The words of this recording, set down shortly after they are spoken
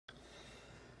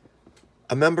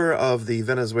A member of the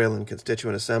Venezuelan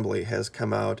Constituent Assembly has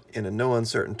come out in no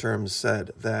uncertain terms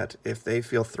said that if they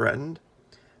feel threatened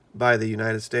by the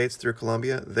United States through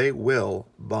Colombia, they will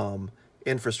bomb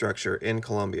infrastructure in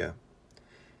Colombia.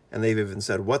 And they've even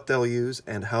said what they'll use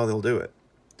and how they'll do it.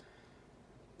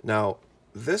 Now,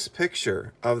 this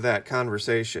picture of that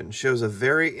conversation shows a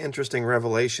very interesting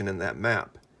revelation in that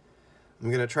map. I'm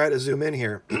going to try to zoom in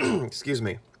here, excuse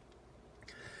me,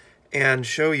 and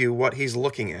show you what he's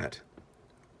looking at.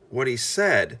 What he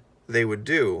said they would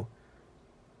do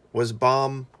was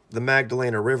bomb the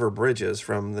Magdalena River bridges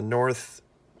from the north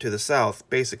to the south,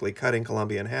 basically cutting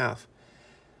Colombia in half.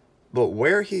 But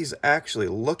where he's actually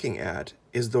looking at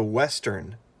is the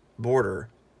western border,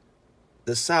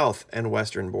 the south and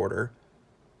western border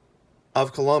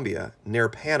of Colombia near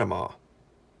Panama.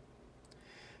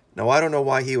 Now, I don't know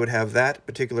why he would have that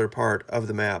particular part of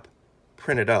the map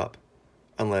printed up,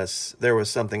 unless there was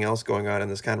something else going on in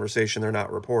this conversation they're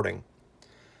not reporting.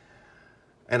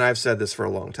 And I've said this for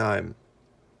a long time.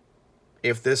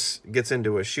 If this gets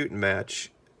into a shooting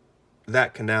match,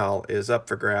 that canal is up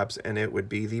for grabs, and it would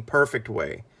be the perfect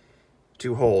way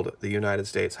to hold the United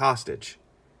States hostage.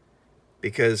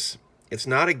 Because it's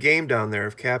not a game down there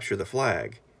of capture the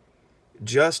flag.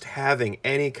 Just having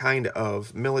any kind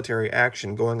of military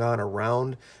action going on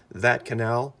around that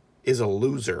canal is a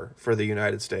loser for the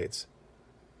United States.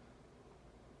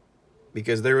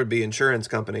 Because there would be insurance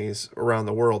companies around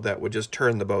the world that would just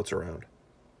turn the boats around.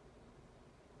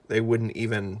 They wouldn't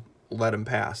even let them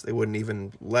pass. They wouldn't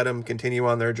even let them continue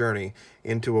on their journey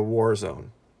into a war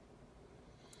zone.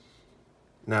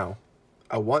 Now,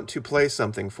 I want to play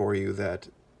something for you that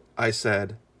I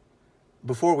said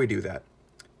before we do that.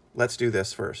 Let's do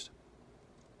this first.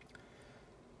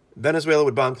 Venezuela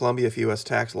would bomb Colombia if U.S.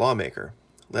 tax lawmaker.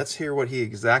 Let's hear what he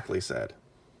exactly said.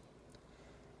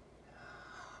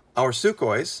 Our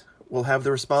Sukhois will have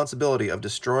the responsibility of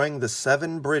destroying the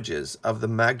 7 bridges of the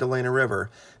Magdalena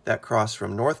River that cross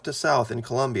from north to south in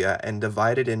Colombia and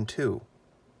divide it in 2.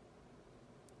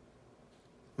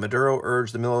 Maduro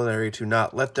urged the military to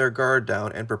not let their guard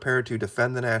down and prepare to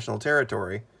defend the national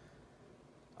territory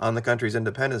on the country's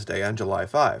Independence Day on July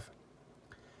 5.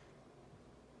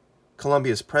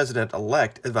 Colombia's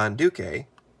president-elect Ivan Duque,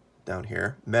 down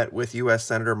here, met with U.S.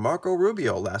 Senator Marco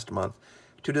Rubio last month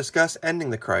to discuss ending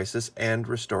the crisis and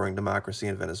restoring democracy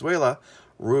in Venezuela.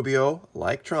 Rubio,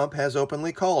 like Trump, has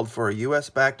openly called for a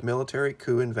U.S.-backed military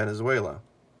coup in Venezuela.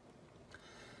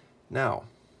 Now,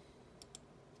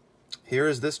 here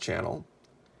is this channel,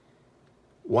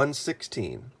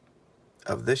 116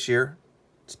 of this year,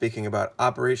 speaking about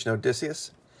Operation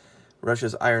Odysseus,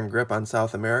 Russia's iron grip on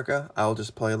South America. I'll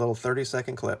just play a little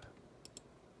 30-second clip.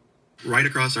 Right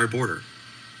across our border,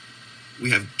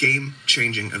 we have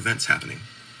game-changing events happening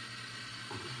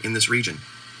in this region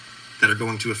that are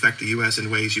going to affect the U.S.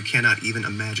 in ways you cannot even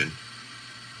imagine.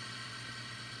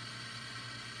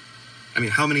 I mean,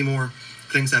 how many more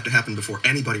things have to happen before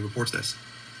anybody reports this?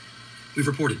 We've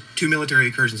reported 2 military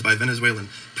incursions by Venezuelan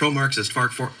pro-Marxist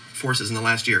FARC forces in the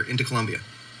last year into Colombia.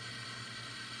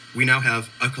 We now have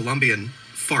a Colombian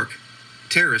FARC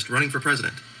terrorist running for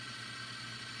president.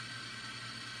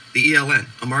 The ELN,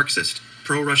 a Marxist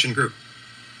pro-Russian group,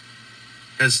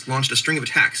 has launched a string of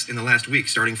attacks in the last week,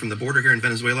 starting from the border here in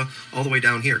Venezuela all the way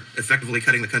down here, effectively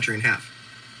cutting the country in half.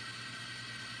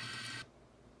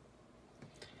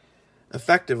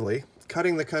 Effectively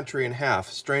cutting the country in half.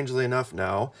 Strangely enough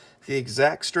now, the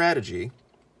exact strategy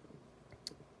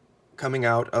coming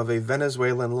out of a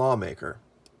Venezuelan lawmaker.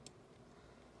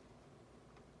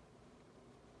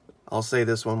 I'll say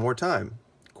this one more time,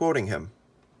 quoting him.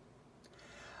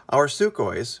 Our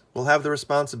Sukhois will have the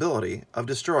responsibility of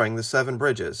destroying the 7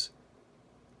 bridges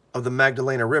of the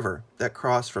Magdalena River that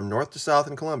cross from north to south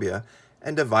in Colombia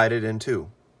and divide it in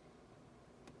 2.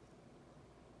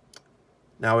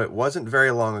 Now, it wasn't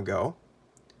very long ago,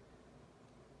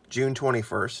 June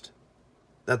 21st,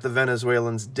 that the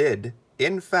Venezuelans did,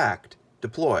 in fact,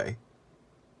 deploy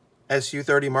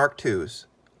Su-30 Mark IIs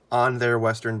on their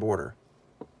western border.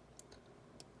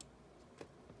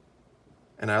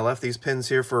 And I left these pins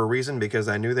here for a reason, because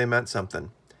I knew they meant something.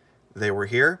 They were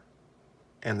here,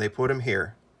 and they put them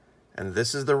here. And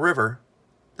this is the river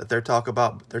that they're talking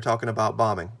about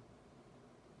bombing.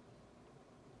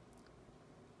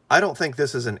 I don't think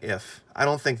this is an if. I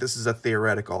don't think this is a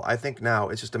theoretical. I think now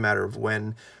it's just a matter of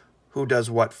when, who does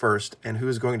what first, and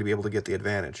who's going to be able to get the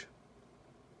advantage.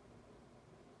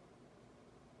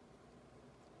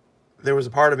 There was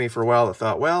a part of me for a while that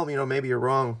thought, well, you know, maybe you're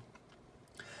wrong.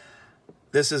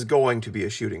 This is going to be a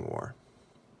shooting war.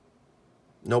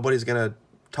 Nobody's going to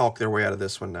talk their way out of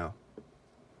this one now.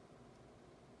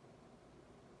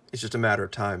 It's just a matter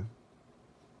of time.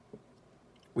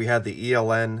 We had the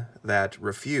ELN that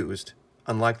refused,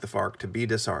 unlike the FARC, to be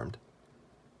disarmed.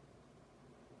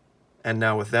 And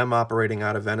now with them operating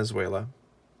out of Venezuela,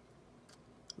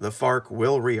 the FARC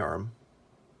will rearm.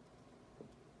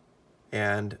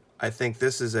 And I think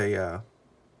this is a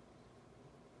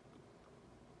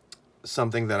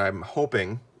something that I'm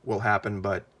hoping will happen,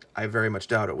 but I very much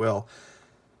doubt it will.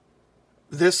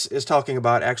 This is talking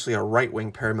about actually a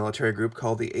right-wing paramilitary group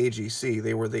called the AGC.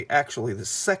 They were actually the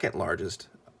second largest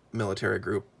military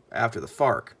group after the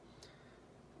FARC.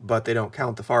 But they don't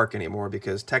count the FARC anymore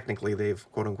because technically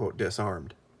they've quote-unquote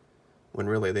disarmed, when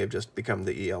really they've just become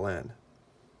the ELN.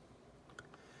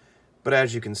 But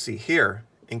as you can see here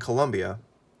in Colombia,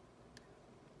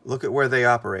 look at where they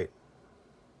operate.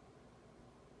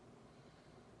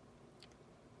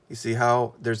 You see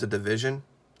how there's a division?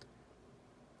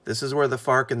 This is where the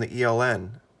FARC and the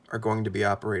ELN are going to be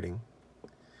operating.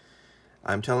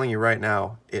 I'm telling you right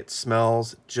now, it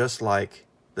smells just like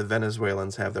the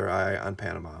Venezuelans have their eye on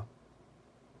Panama.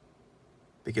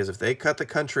 Because if they cut the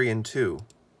country in two,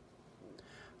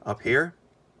 up here,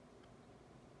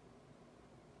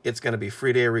 it's going to be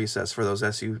free day of recess for those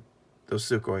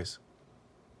Sukhois.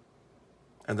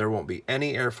 And there won't be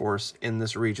any Air Force in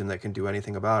this region that can do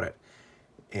anything about it.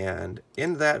 And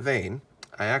in that vein,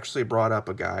 I actually brought up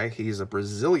a guy. He's a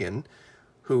Brazilian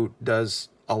who does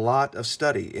a lot of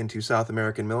study into South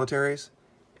American militaries.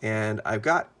 And I've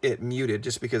got it muted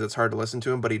just because it's hard to listen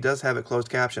to him, but he does have it closed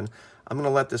caption. I'm going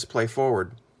to let this play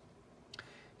forward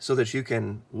so that you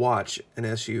can watch a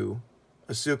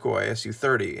Sukhoi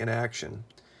Su-30 in action.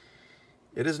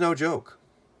 It is no joke.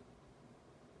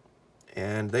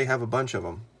 And they have a bunch of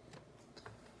them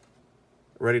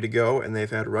ready to go, and they've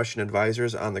had Russian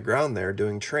advisors on the ground there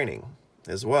doing training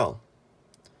as well.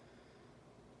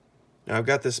 Now I've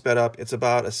got this sped up. It's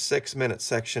about a 6-minute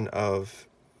section of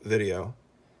video.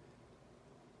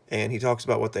 And he talks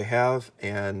about what they have,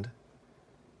 and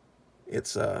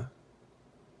it's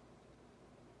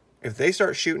if they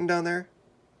start shooting down there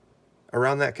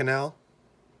around that canal,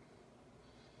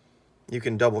 you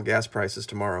can double gas prices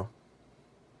tomorrow.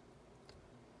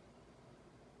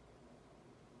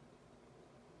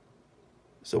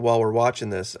 So while we're watching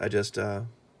this, I just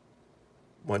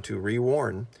want to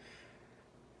rewarn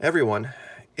everyone,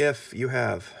 if you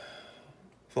have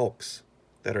folks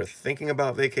that are thinking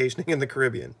about vacationing in the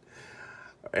Caribbean,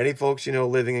 or any folks you know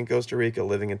living in Costa Rica,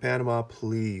 living in Panama,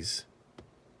 please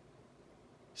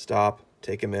stop,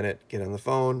 take a minute, get on the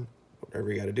phone,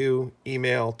 whatever you got to do,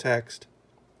 email, text,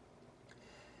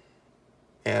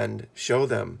 and show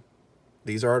them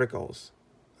these articles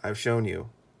I've shown you.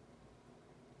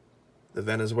 The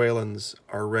Venezuelans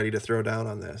are ready to throw down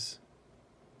on this.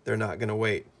 They're not going to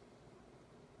wait.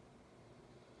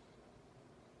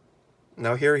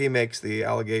 Now here he makes the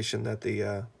allegation that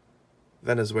the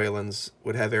Venezuelans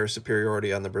would have air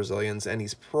superiority on the Brazilians, and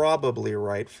he's probably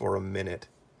right for a minute.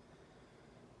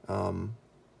 But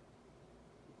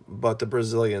the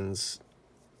Brazilians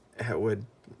would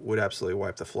absolutely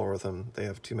wipe the floor with them. They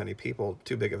have too many people,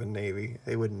 too big of a navy.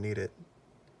 They wouldn't need it.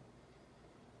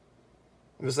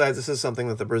 Besides, this is something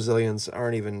that the Brazilians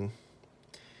aren't even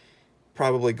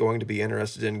probably going to be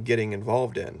interested in getting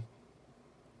involved in,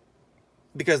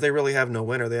 because they really have no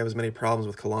winner. They have as many problems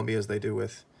with Colombia as they do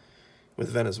with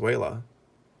Venezuela,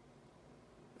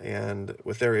 and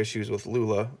with their issues with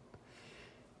Lula.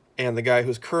 And the guy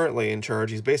who's currently in charge,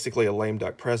 he's basically a lame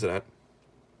duck president.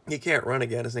 He can't run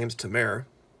again. His name's Tamer.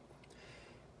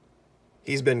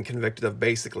 He's been convicted of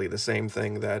basically the same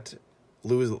thing that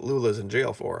Lula's in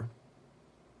jail for.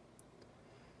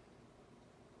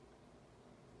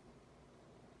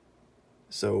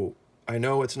 So I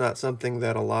know it's not something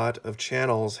that a lot of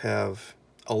channels have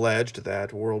alleged,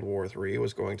 that World War III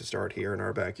was going to start here in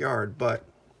our backyard, but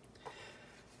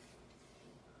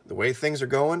the way things are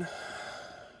going,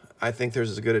 I think there's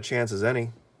as good a chance as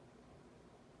any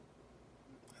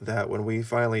that when we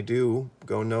finally do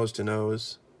go nose to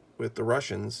nose with the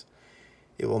Russians,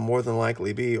 it will more than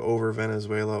likely be over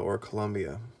Venezuela or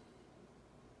Colombia.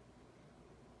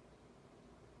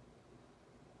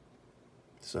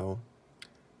 So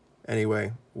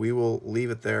anyway, we will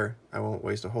leave it there. I won't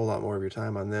waste a whole lot more of your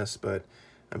time on this, but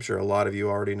I'm sure a lot of you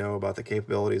already know about the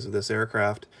capabilities of this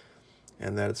aircraft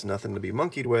and that it's nothing to be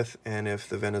monkeyed with. And if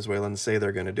the Venezuelans say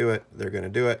they're going to do it, they're going to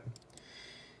do it.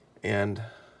 And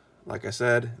like I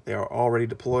said, they are already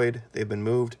deployed. They've been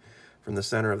moved from the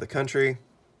center of the country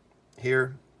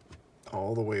here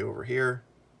all the way over here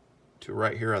to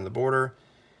right here on the border.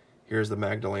 Here's the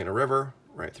Magdalena River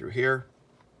right through here.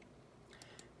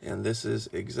 And this is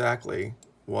exactly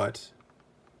what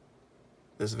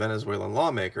this Venezuelan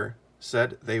lawmaker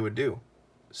said they would do,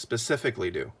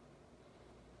 specifically do.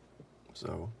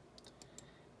 So,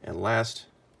 and last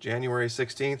January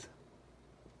 16th,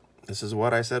 this is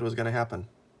what I said was going to happen.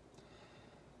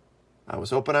 I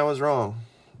was hoping I was wrong,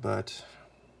 but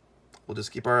we'll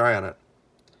just keep our eye on it.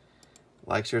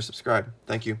 Like, share, subscribe.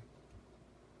 Thank you.